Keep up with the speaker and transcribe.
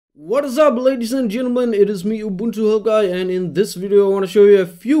What is up, ladies and gentlemen? It is me, Ubuntu Help Guy, and in this video I want to show you a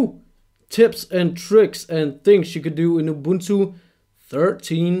few tips and tricks and things you could do in Ubuntu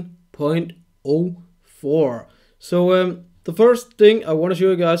 13.04. So the first thing I want to show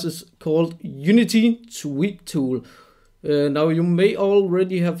you guys is called Unity Tweak Tool. Now you may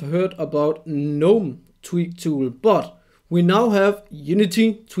already have heard about GNOME Tweak Tool, but we now have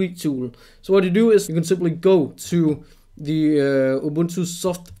Unity Tweak Tool. So what you do is you can simply go to the Ubuntu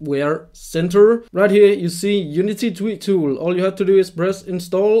Software Center. Right here you see Unity Tweak Tool. All you have to do is press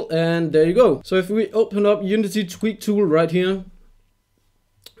install and there you go. So if we open up Unity Tweak Tool right here,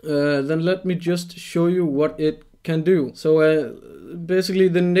 then let me just show you what it can do. So basically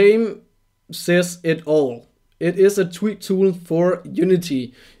the name says it all. It is a tweak tool for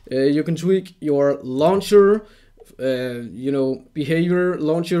Unity. You can tweak your launcher, behavior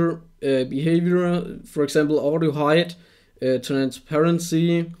launcher behavior, for example, auto hide,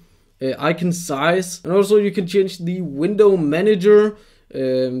 transparency, icon size, and also you can change the window manager.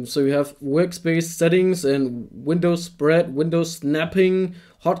 So you have workspace settings and window spread, window snapping,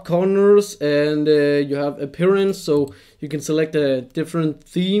 hot corners, and you have appearance. So you can select a different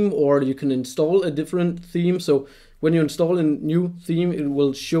theme or you can install a different theme. So when you install a new theme, it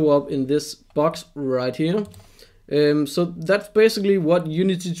will show up in this box right here. So that's basically what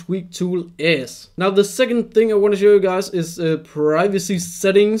Unity Tweak Tool is. Now the second thing I want to show you guys is privacy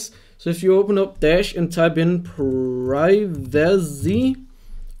settings. So if you open up Dash and type in privacy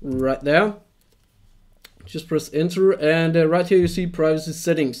right there, just press enter, and right here you see privacy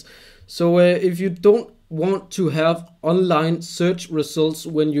settings. So if you don't want to have online search results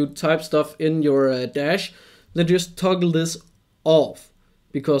when you type stuff in your Dash, then just toggle this off,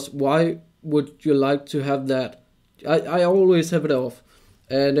 because why would you like to have that? I always have it off.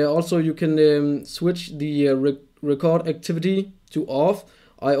 And also you can switch the record activity to off.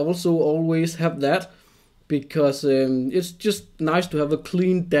 I also always have that because it's just nice to have a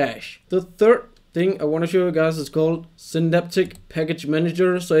clean Dash. The third thing I want to show you guys is called Synaptic Package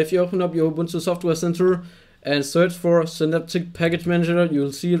Manager. So if you open up your Ubuntu Software Center and search for Synaptic Package Manager,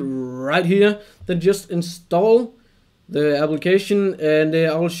 you'll see it right here. Then just install the application and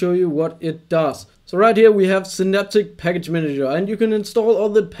I will show you what it does. So right here we have Synaptic Package Manager, and you can install all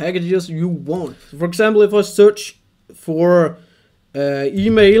the packages you want. For example, if I search for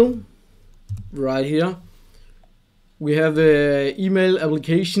email right here, we have email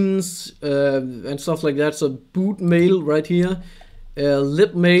applications and stuff like that. So boot mail right here,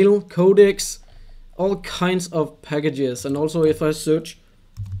 libmail, codecs, all kinds of packages. And also if I search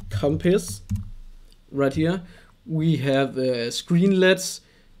compass right here, we have screenlets.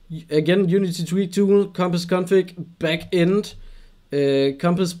 Again, Unity Tweak Tool, Compass Config, backend,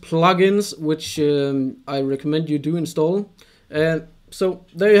 Compass plugins, which I recommend you do install. So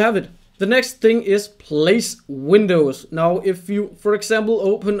there you have it. The next thing is place windows. Now, if you, for example,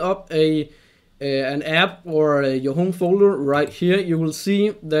 open up an app or your home folder right here, you will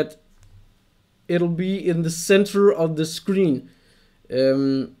see that it'll be in the center of the screen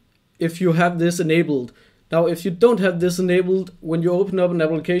if you have this enabled. Now, if you don't have this enabled, when you open up an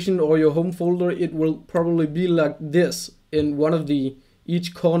application or your home folder, it will probably be like this in one of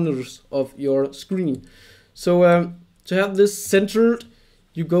each corners of your screen. So to have this centered,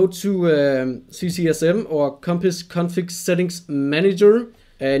 you go to CCSM or Compass Config Settings Manager,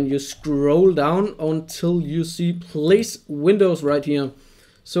 and you scroll down until you see Place Windows right here.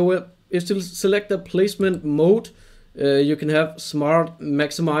 So if you select the placement mode, you can have Smart,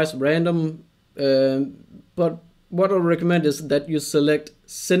 Maximize, Random, but what I recommend is that you select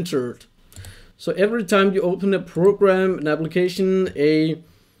centered. So every time you open a program, an application,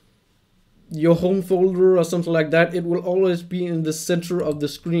 your home folder or something like that, it will always be in the center of the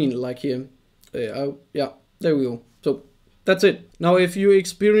screen, like here. Yeah, there we go. So that's it. Now if you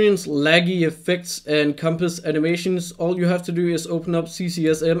experience laggy effects and Compass animations, all you have to do is open up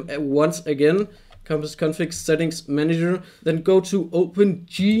CCSM once again, Compass Config Settings Manager, then go to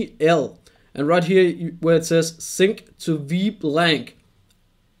OpenGL. And right here where it says sync to vblank,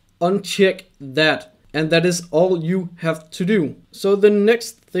 uncheck that. And that is all you have to do. So the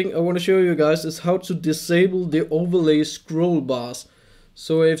next thing I want to show you guys is how to disable the overlay scroll bars.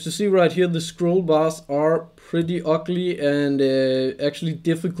 So if you see right here, the scroll bars are pretty ugly and actually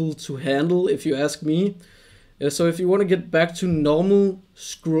difficult to handle, if you ask me. So if you want to get back to normal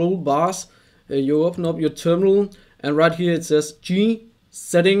scroll bars, you open up your terminal, and right here it says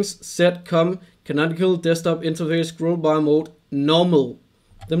gsettings set com.canonical.desktop.interface scrollbar-mode normal.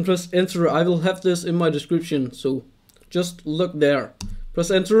 Then press enter. I will have this in my description, so just look there. Press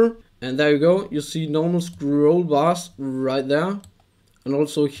enter, and there you go. You see normal scroll bars right there. and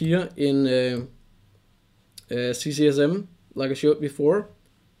also here in CCSM, like I showed before.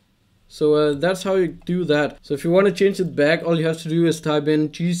 So that's how you do that. So if you want to change it back, all you have to do is type in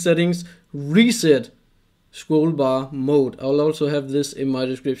gsettings reset scrollbar mode. I'll also have this in my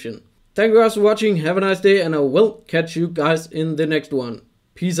description. Thank you guys for watching. Have a nice day, and I will catch you guys in the next one.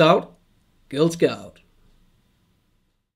 Peace out. Girl Scout.